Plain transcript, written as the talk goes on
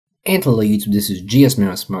And hello YouTube, this is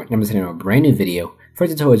GSmaniamsmart, and I'm sending a brand new video for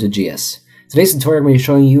tutorials of GS. Today's tutorial I'm going to be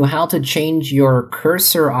showing you how to change your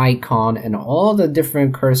cursor icon and all the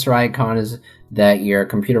different cursor icons that your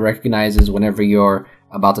computer recognizes whenever you're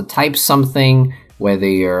about to type something, whether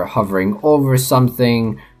you're hovering over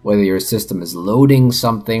something, whether your system is loading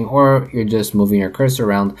something, or you're just moving your cursor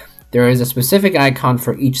around. There is a specific icon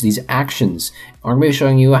for each of these actions. I'm going to be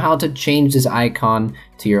showing you how to change this icon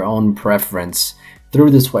to your own preference through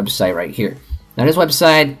this website right here. Now this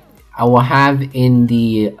website I will have in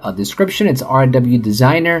the description. It's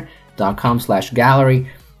rwdesigner.com/gallery,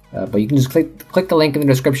 but you can just click the link in the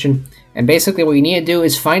description, and basically what you need to do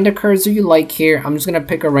is find a cursor you like here. I'm just gonna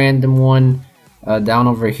pick a random one down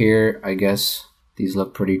over here. I guess these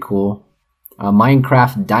look pretty cool.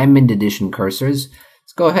 Minecraft Diamond Edition cursors.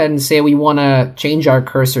 Let's go ahead and say we want to change our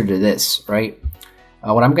cursor to this, right?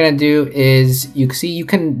 What I'm gonna do is, you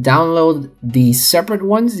can download the separate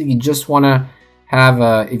ones if you just want to have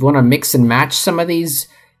if you want to mix and match some of these.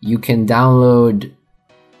 You can download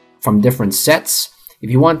from different sets. If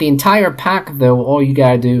you want the entire pack though, all you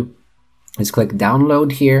gotta do is click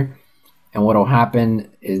download here, and what will happen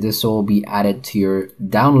is this will be added to your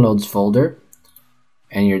downloads folder,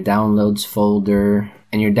 and your downloads folder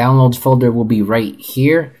will be right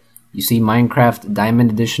here. You see Minecraft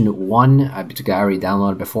Diamond Edition 1, I already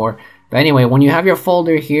downloaded before. But anyway, when you have your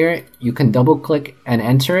folder here, you can double click and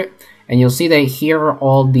enter it, and you'll see that here are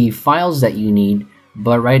all the files that you need,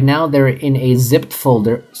 but right now they're in a zipped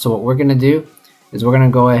folder. So what we're gonna do is we're gonna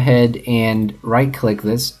go ahead and right click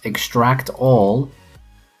this, extract all,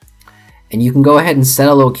 and you can go ahead and set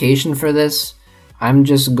a location for this. I'm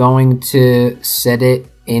just going to set it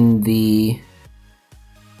in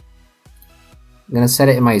I'm gonna set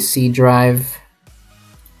it in my C drive.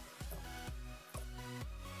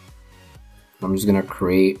 I'm just gonna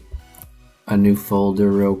create a new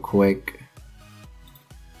folder real quick.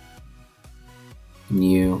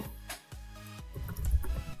 New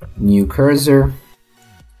cursor.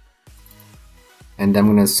 And I'm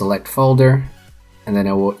gonna select folder, and then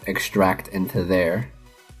it will extract into there.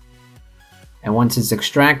 And once it's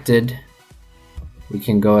extracted, we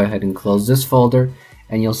can go ahead and close this folder,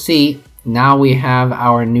 and you'll see now we have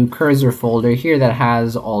our new cursor folder here that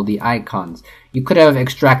has all the icons. You could have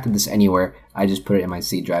extracted this anywhere. I just put it in my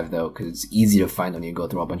C drive though, because it's easy to find when you go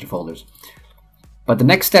through a bunch of folders. But the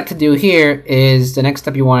next step to do here is, the next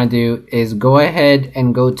step you want to do is go ahead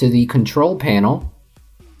and go to the control panel.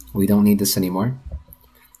 We don't need this anymore.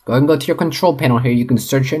 Go ahead and go to your control panel here. You can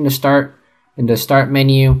search it in the start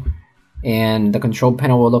menu, and the control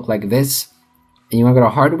panel will look like this. And you want to go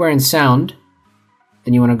to hardware and sound.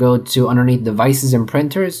 Then you want to go to underneath devices and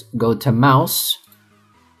printers, go to mouse,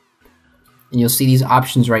 and you'll see these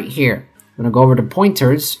options right here. I'm going to go over to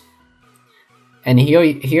pointers, and here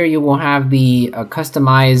you will have the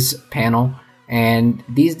customize panel, and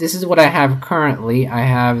this is what I have currently. I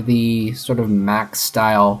have the sort of Mac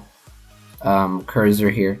style cursor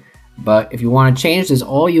here, but if you want to change this,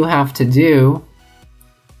 all you have to do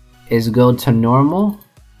is go to normal,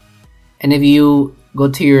 and if you go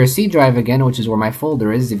to your C drive again, which is where my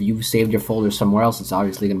folder is. If you've saved your folder somewhere else, it's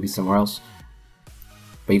obviously going to be somewhere else.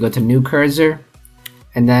 But you go to new cursor,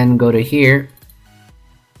 and then go to here.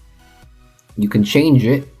 You can change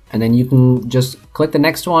it, and then you can just click the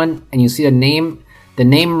next one, and you see the name. The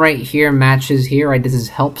name right here matches here, right? This is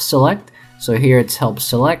help select. So here it's help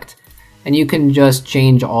select, and you can just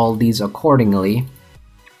change all these accordingly.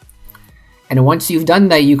 And once you've done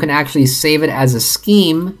that, you can actually save it as a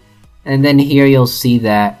scheme. And then here you'll see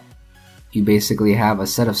that you basically have a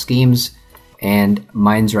set of schemes, and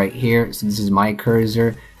mine's right here. So this is my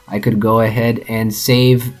cursor. I could go ahead and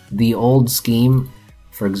save the old scheme.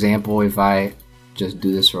 For example, if I just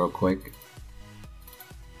do this real quick,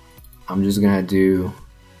 I'm just gonna do,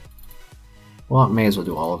 well, I may as well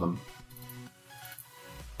do all of them.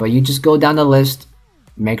 But you just go down the list,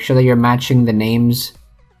 make sure that you're matching the names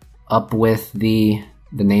up with the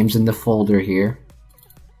names in the folder here.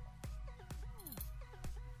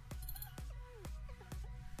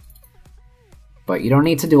 But you don't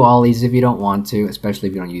need to do all these if you don't want to, especially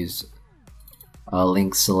if you don't use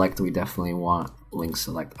link select. We definitely want link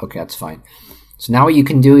select. Okay, that's fine. So now what you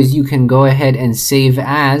can do is you can go ahead and save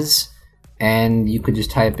as, and you could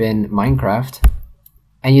just type in Minecraft,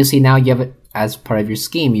 and you'll see now you have it as part of your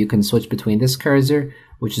scheme. You can switch between this cursor,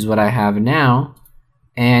 which is what I have now,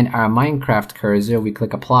 and our Minecraft cursor. We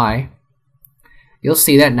click apply. You'll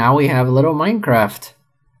see that now we have a little Minecraft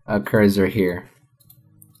cursor here.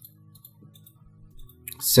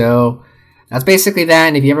 So that's basically that,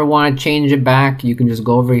 and if you ever want to change it back, you can just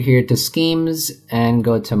go over here to schemes and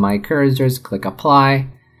go to my cursors, click apply,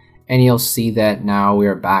 and you'll see that now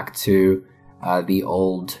we're back to the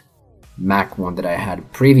old Mac one that I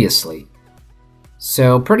had previously.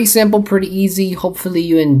 So pretty simple, pretty easy. Hopefully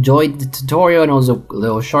you enjoyed the tutorial and it was a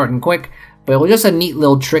little short and quick, but it was just a neat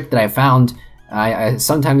little trick that I found.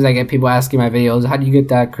 Sometimes I get people asking my videos, how do you get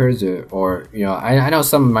that cursor? Or, you know, I know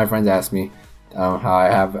some of my friends ask me how I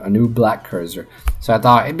have a new black cursor. So I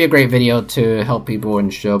thought it'd be a great video to help people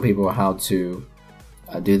and show people how to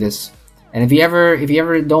do this. And if you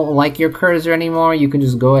ever don't like your cursor anymore, you can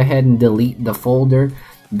just go ahead and delete the folder.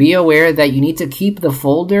 Be aware that you need to keep the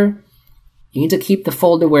folder. You need to keep the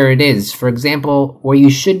folder where it is. For example, where you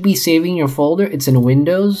should be saving your folder, it's in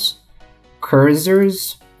Windows,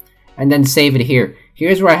 Cursors, and then save it here.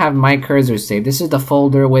 Here's where I have my cursor saved. This is the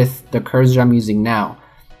folder with the cursor I'm using now.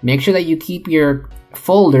 Make sure that you keep your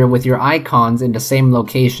folder with your icons in the same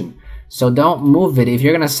location. So don't move it. If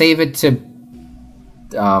you're gonna save it to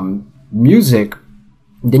music,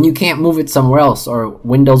 then you can't move it somewhere else or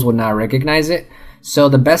Windows will not recognize it. So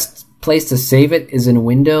the best place to save it is in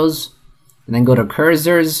Windows, and then go to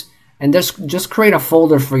Cursors, and just create a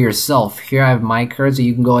folder for yourself. Here I have my cursor.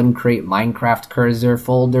 You can go ahead and create Minecraft cursor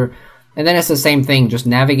folder, and then it's the same thing. Just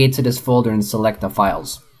navigate to this folder and select the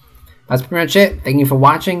files. That's pretty much it. Thank you for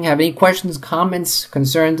watching. Have any questions, comments,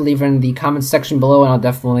 concerns, leave it in the comments section below and I'll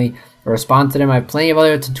definitely respond to them. I have plenty of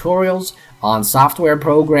other tutorials on software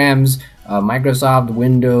programs, Microsoft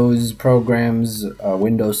Windows programs,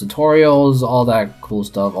 Windows tutorials, all that cool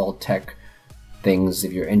stuff, all tech things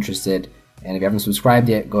if you're interested. And if you haven't subscribed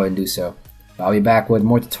yet, go ahead and do so. I'll be back with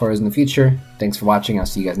more tutorials in the future. Thanks for watching. I'll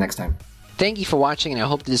see you guys next time. Thank you for watching, and I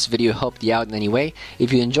hope this video helped you out in any way.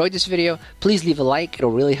 If you enjoyed this video, please leave a like. It'll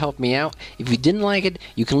really help me out. If you didn't like it,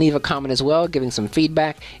 you can leave a comment as well, giving some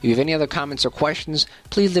feedback. If you have any other comments or questions,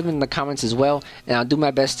 please leave them in the comments as well, and I'll do my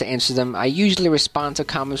best to answer them. I usually respond to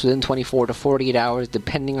comments within 24 to 48 hours,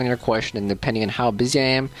 depending on your question and depending on how busy I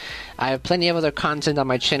am. I have plenty of other content on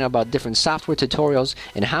my channel about different software tutorials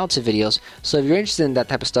and how-to videos, so if you're interested in that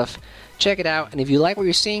type of stuff, check it out. And if you like what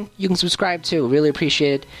you're seeing, you can subscribe too. Really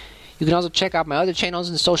appreciate it. You can also check out my other channels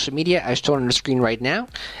and social media as shown on the screen right now.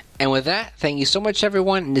 And with that, thank you so much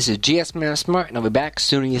everyone, and this is GSmaniamsmart, and I'll be back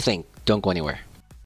sooner than you think. Don't go anywhere.